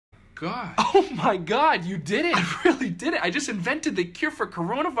god. Oh my god, you did it. I really did it. I just invented the cure for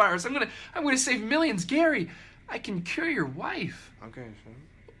coronavirus. I'm gonna save millions. Gary, I can cure your wife. Okay, simp.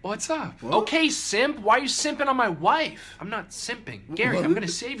 What's up? What? Okay, simp, why are you simping on my wife? I'm not simping. Gary, What? I'm gonna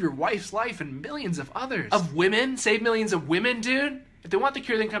save your wife's life and millions of others. Of women? Save millions of women, dude? If they want the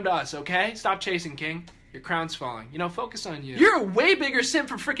cure, then come to us, okay? Stop chasing, King. Your crown's falling. You know, focus on you. You're a way bigger simp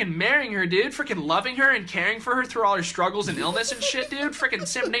for freaking marrying her, dude. Freaking loving her and caring for her through all her struggles and illness and shit, dude. Freaking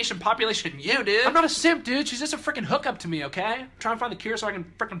simp nation population you, dude. I'm not a simp, dude. She's just a freaking hookup to me, okay? I'm trying to find the cure so I can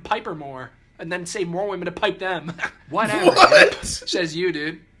freaking pipe her more. And then save more women to pipe them. Whatever. What? Says you,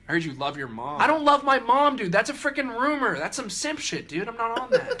 dude. I heard you love your mom. I don't love my mom, dude. That's a freaking rumor. That's some simp shit, dude. I'm not on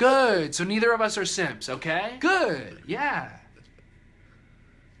that. Good. So neither of us are simps, okay? Good. Yeah.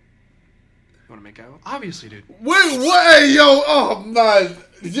 You want to make out? Obviously, dude. Wait, what? Hey, yo, oh man,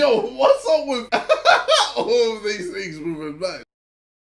 yo, what's up with all of these things moving back?